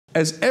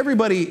As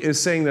everybody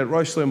is saying that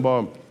Rush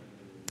Limbaugh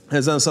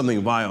has done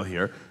something vile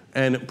here,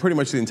 and pretty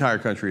much the entire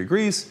country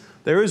agrees,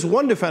 there is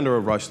one defender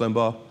of Rush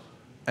Limbaugh,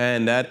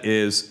 and that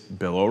is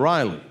Bill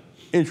O'Reilly.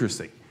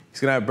 Interesting. He's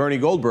going to have Bernie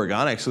Goldberg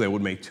on. Actually, that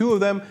would make two of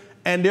them,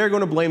 and they're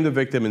going to blame the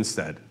victim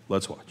instead.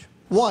 Let's watch.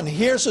 One,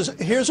 here's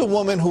a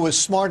woman who is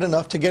smart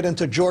enough to get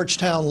into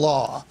Georgetown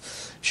Law.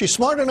 She's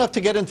smart enough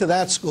to get into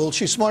that school.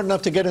 She's smart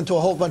enough to get into a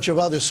whole bunch of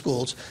other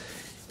schools.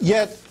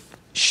 Yet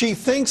she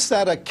thinks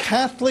that a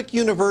Catholic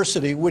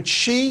university, which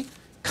she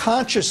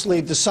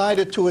consciously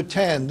decided to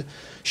attend,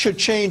 should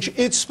change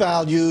its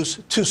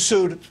values to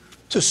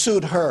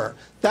suit her.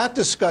 That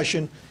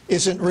discussion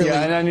isn't really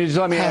happening.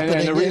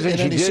 And the reason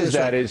she did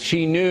that is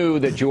she knew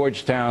that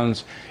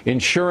Georgetown's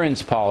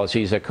insurance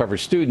policies that cover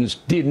students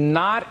did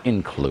not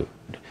include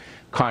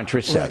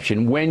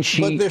contraception when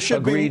she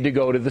agreed to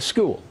go to the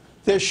school.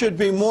 There should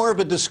be more of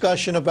a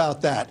discussion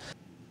about that.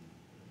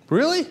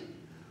 Really?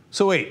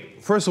 So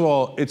wait, first of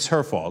all, it's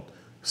her fault.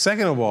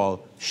 Second of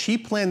all, she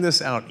planned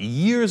this out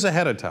years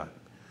ahead of time.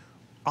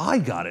 I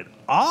got it.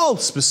 I'll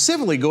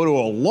specifically go to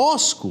a law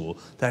school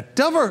that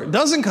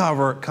doesn't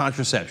cover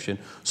contraception,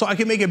 so I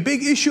can make a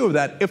big issue of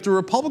that if the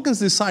Republicans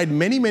decide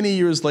many, many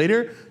years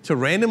later to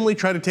randomly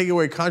try to take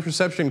away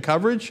contraception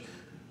coverage.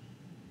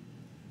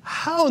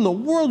 How in the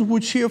world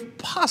would she have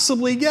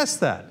possibly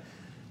guessed that?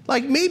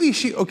 Like maybe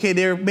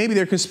maybe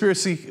their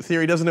conspiracy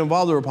theory doesn't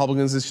involve the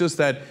Republicans. It's just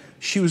that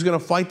she was going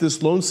to fight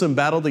this lonesome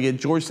battle to get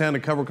Georgetown to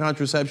cover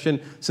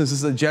contraception since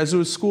it's a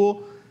Jesuit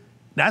school.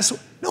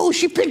 No,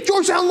 she picked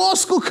Georgetown Law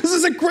School because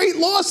it's a great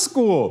law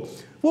school.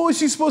 What was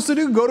she supposed to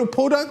do? Go to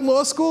Podunk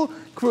Law School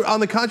on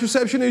the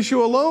contraception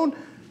issue alone?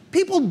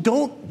 People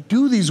don't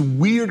do these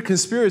weird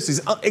conspiracies,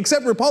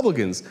 except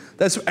Republicans.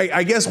 That's,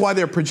 I guess, why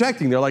they're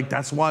projecting. They're like,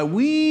 that's why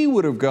we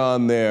would have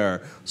gone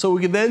there. So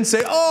we can then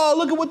say, oh,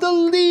 look at what the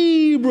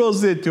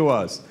liberals did to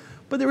us.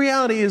 But the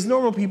reality is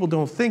normal people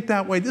don't think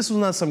that way. This was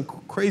not some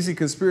crazy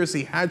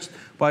conspiracy hatched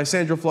by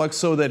Sandra Fluke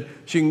so that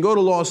she can go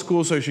to law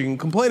school, so she can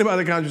complain about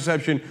the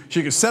contraception,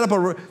 she can set up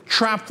a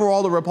trap for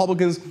all the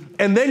Republicans,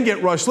 and then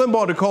get Rush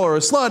Limbaugh to call her a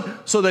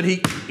slut so that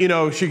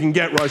she can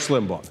get Rush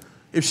Limbaugh.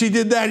 If she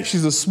did that,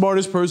 she's the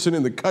smartest person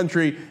in the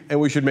country, and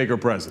we should make her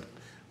president.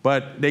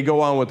 But they go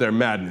on with their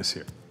madness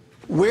here.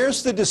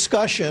 Where's the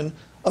discussion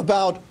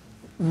about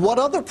what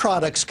other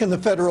products can the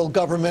federal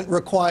government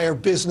require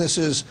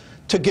businesses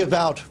to give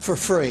out for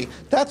free?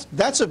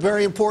 That's a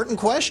very important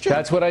question.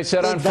 That's what I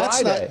said on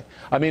Friday.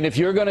 I mean, if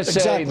you're going to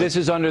say this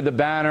is under the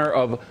banner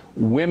of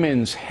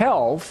women's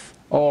health,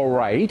 all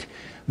right,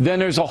 then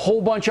there's a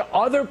whole bunch of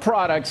other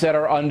products that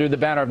are under the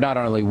banner of not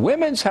only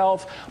women's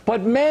health,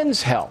 but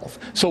men's health.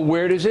 So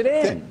where does it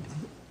end?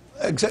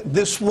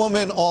 This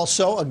woman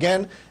also,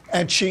 again,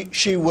 and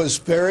she was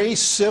very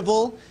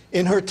civil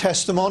in her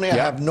testimony. I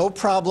have no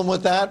problem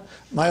with that.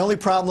 My only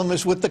problem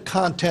is with the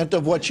content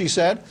of what she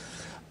said.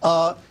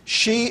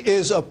 She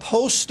is a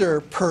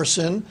poster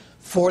person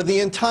for the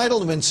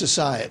Entitlement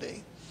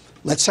Society.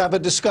 Let's have a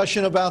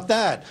discussion about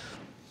that.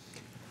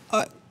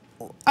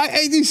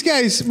 These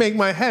guys make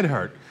my head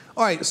hurt.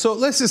 All right, so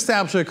let's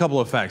establish a couple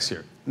of facts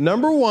here.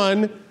 Number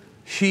one,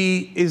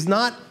 she is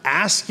not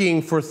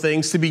asking for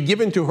things to be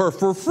given to her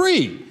for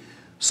free.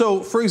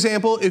 So, for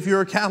example, if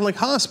you're a Catholic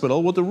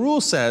hospital, what the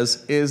rule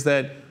says is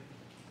that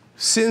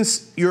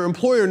since your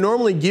employer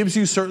normally gives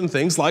you certain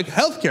things like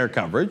health care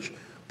coverage,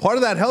 part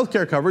of that health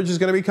care coverage is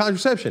going to be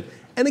contraception.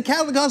 And the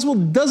Catholic hospital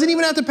doesn't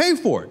even have to pay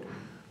for it.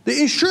 The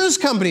insurance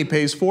company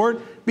pays for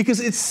it because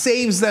it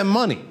saves them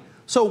money.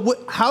 So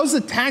how's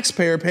the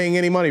taxpayer paying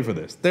any money for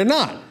this? They're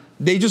not.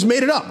 They just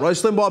made it up.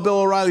 Rush Limbaugh,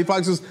 Bill O'Reilly,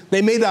 Fox News,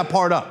 they made that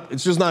part up.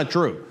 It's just not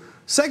true.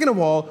 Second of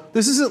all,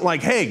 this isn't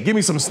like, hey, give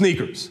me some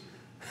sneakers,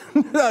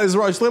 as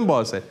Rush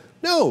Limbaugh said.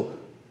 No,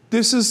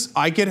 this is,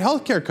 I get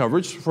health care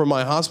coverage for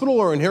my hospital,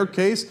 or in her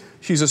case,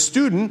 she's a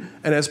student,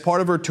 and as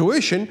part of her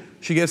tuition,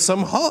 she gets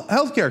some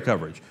health care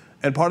coverage.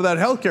 And part of that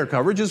health care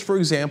coverage is, for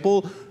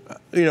example,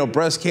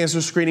 breast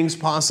cancer screenings,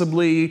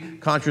 possibly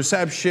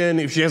contraception.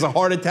 If she has a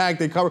heart attack,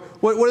 they cover.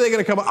 What are they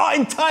going to come up? Oh,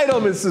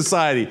 Entitlement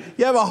Society.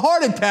 You have a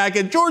heart attack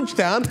at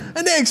Georgetown,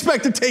 and they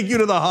expect to take you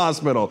to the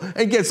hospital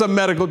and get some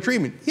medical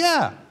treatment.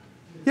 Yeah,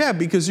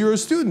 because you're a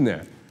student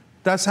there.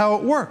 That's how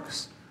it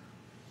works.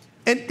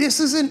 And this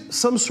isn't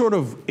some sort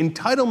of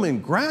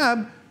entitlement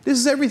grab. This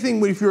is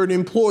everything. If you're an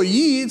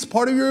employee, it's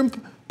part of your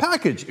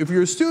package. If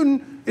you're a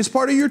student, it's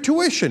part of your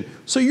tuition.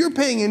 So you're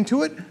paying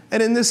into it,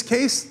 and in this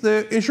case,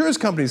 the insurance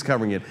company's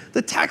covering it.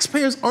 The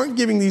taxpayers aren't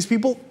giving these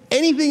people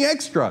anything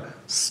extra.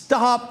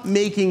 Stop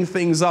making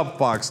things up,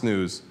 Fox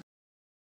News.